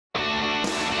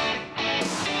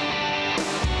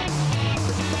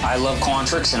I love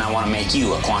Quantrix and I want to make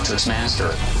you a Quantrix master.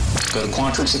 Go to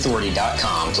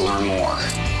quantrixauthority.com to learn more.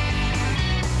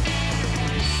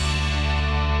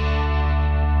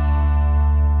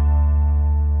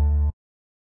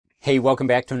 Hey, welcome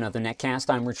back to another Netcast.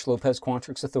 I'm Rich Lopez,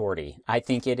 Quantrix Authority. I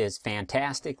think it is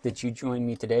fantastic that you joined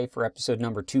me today for episode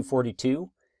number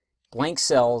 242. Blank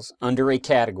cells under a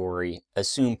category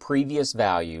assume previous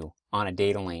value on a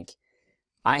data link.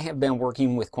 I have been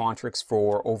working with Quantrix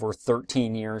for over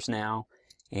 13 years now,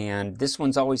 and this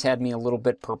one's always had me a little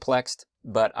bit perplexed,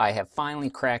 but I have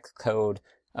finally cracked the code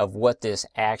of what this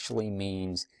actually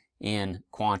means in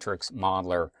Quantrix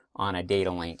Modeler on a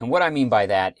data link. And what I mean by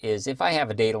that is if I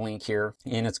have a data link here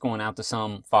and it's going out to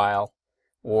some file,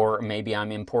 or maybe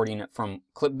I'm importing it from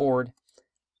clipboard,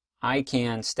 I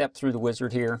can step through the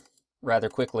wizard here rather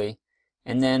quickly,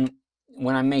 and then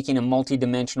when I'm making a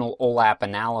multi-dimensional OLAP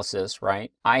analysis,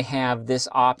 right, I have this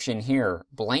option here,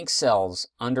 blank cells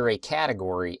under a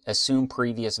category assume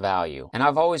previous value. And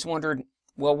I've always wondered,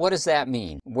 well, what does that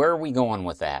mean? Where are we going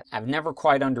with that? I've never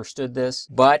quite understood this,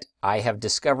 but I have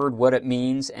discovered what it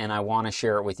means and I want to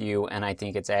share it with you, and I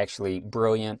think it's actually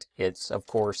brilliant. Of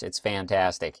course, it's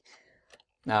fantastic.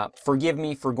 Forgive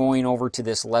me for going over to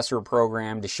this lesser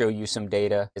program to show you some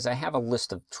data. I have a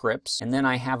list of trips, and then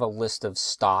I have a list of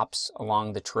stops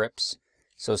along the trips.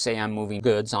 So say I'm moving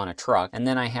goods on a truck, and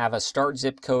then I have a start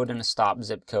zip code and a stop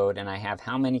zip code, and I have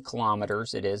how many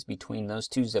kilometers it is between those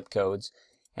two zip codes,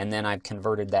 and then I've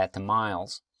converted that to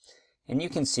miles. And you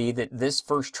can see that this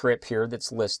first trip here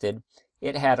that's listed,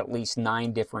 it had at least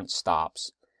 9 different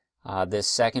stops. This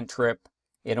second trip,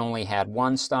 it only had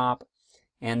 1 stop,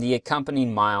 and the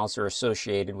accompanying miles are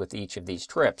associated with each of these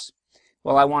trips.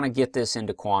 Well, I want to get this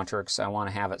into Quantrix. I want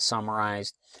to have it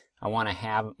summarized. I want to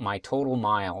have my total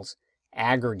miles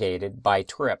aggregated by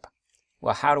trip.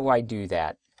 Well, how do I do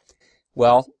that?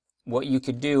 Well, what you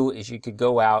could do is you could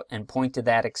go out and point to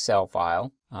that Excel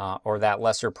file or that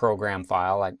lesser program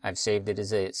file. I've saved it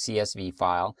as a CSV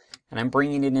file, and I'm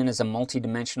bringing it in as a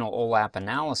multidimensional OLAP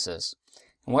analysis.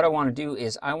 And what I want to do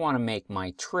is I want to make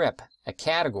my trip a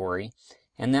category,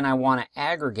 and then I want to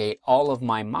aggregate all of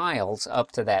my miles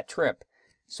up to that trip.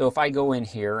 So if I go in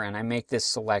here and I make this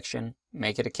selection,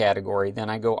 make it a category, then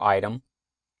I go Item,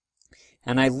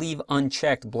 and I leave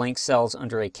unchecked blank cells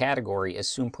under a category,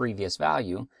 assume previous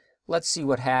value, let's see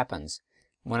what happens.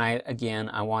 When I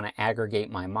want to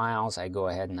aggregate my miles, I go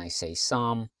ahead and I say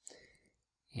sum,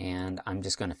 and I'm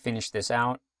just going to finish this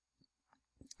out.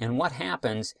 And what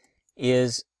happens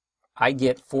is I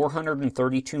get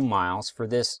 432 miles for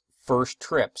this first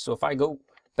trip. So if I go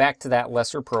back to that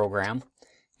lesser program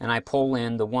and I pull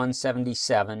in the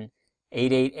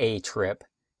 177.88A trip,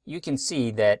 you can see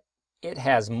that it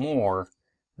has more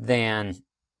than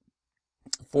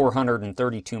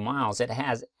 432 miles. It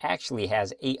actually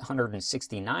has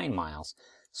 869 miles.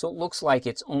 So it looks like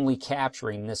it's only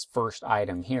capturing this first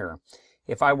item here.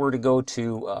 If I were to go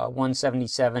to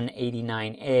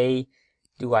 177.89A,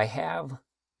 do I have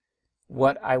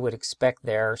what I would expect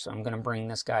there? So I'm going to bring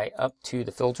this guy up to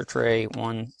the filter tray,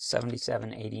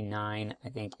 177.89, I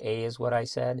think A is what I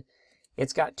said.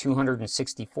 It's got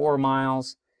 264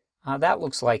 miles. That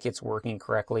looks like it's working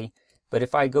correctly. But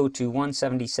if I go to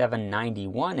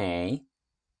 177.91A,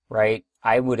 right,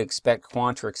 I would expect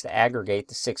Quantrix to aggregate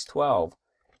to 612.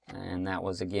 And that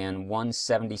was, again,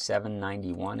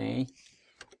 177.91A.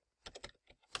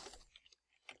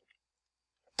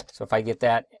 So if I get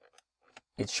that,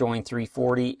 it's showing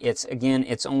 340. It's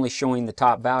only showing the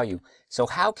top value. So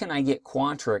how can I get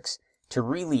Quantrix to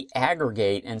really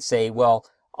aggregate and say, well,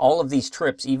 all of these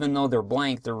trips, even though they're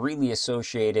blank, they're really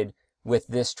associated with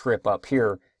this trip up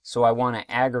here. So I want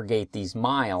to aggregate these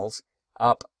miles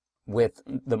up with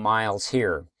the miles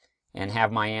here and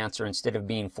have my answer, instead of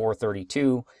being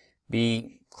 432,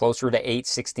 be closer to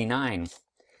 869.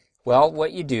 Well,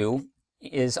 what you do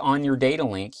is on your data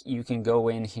link, you can go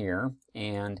in here,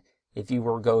 and if you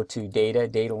were to go to data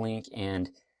link,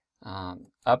 and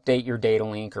update your data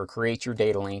link or create your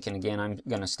data link, and again, I'm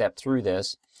going to step through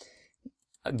this,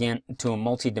 again, to a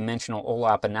multi-dimensional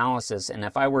OLAP analysis, and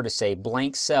if I were to say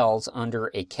blank cells under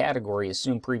a category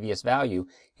assume previous value,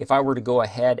 if I were to go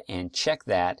ahead and check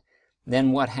that,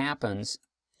 then what happens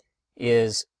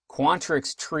is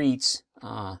Quantrix treats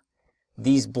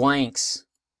these blanks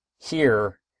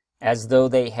here as though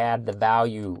they had the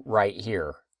value right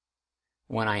here.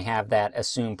 When I have that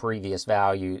assume previous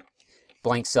value,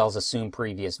 blank cells assume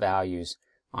previous values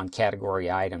on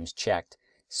category items checked.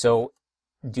 So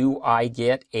do I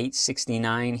get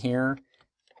 869 here?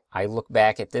 I look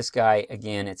back at this guy,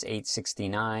 again, it's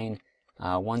 869.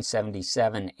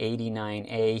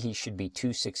 177.89A, he should be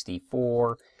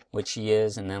 264. which he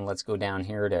is, and then let's go down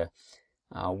here to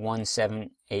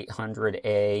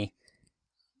 17800A.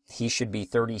 He should be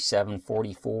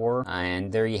 3744,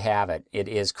 and there you have it. It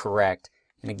is correct.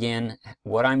 And again,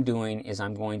 what I'm doing is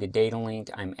I'm going to DataLink,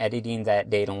 I'm editing that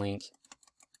DataLink,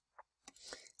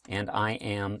 and I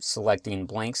am selecting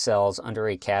blank cells under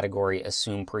a category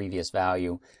assume previous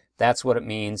value. That's what it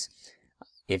means.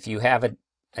 If you have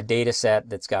a data set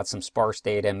that's got some sparse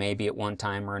data, maybe at one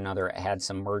time or another it had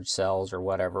some merged cells or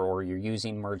whatever, or you're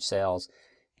using merged cells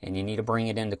and you need to bring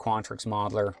it into Quantrix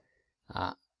Modeler,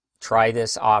 try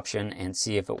this option and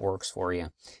see if it works for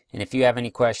you. And if you have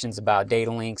any questions about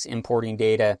data links, importing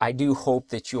data, I do hope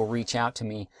that you'll reach out to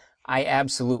me. I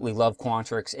absolutely love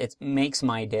Quantrix. It makes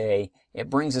my day.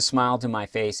 It brings a smile to my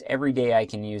face every day I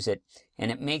can use it, and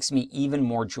it makes me even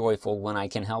more joyful when I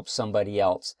can help somebody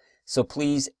else. So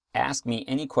please ask me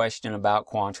any question about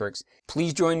Quantrix.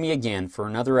 Please join me again for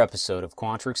another episode of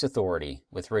Quantrix Authority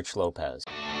with Rich Lopez.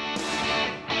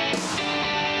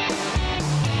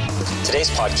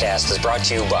 Today's podcast is brought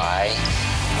to you by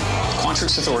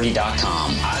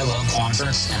QuantrixAuthority.com. I love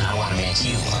Quantrix, and I want to make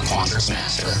you a Quantrix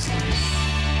master.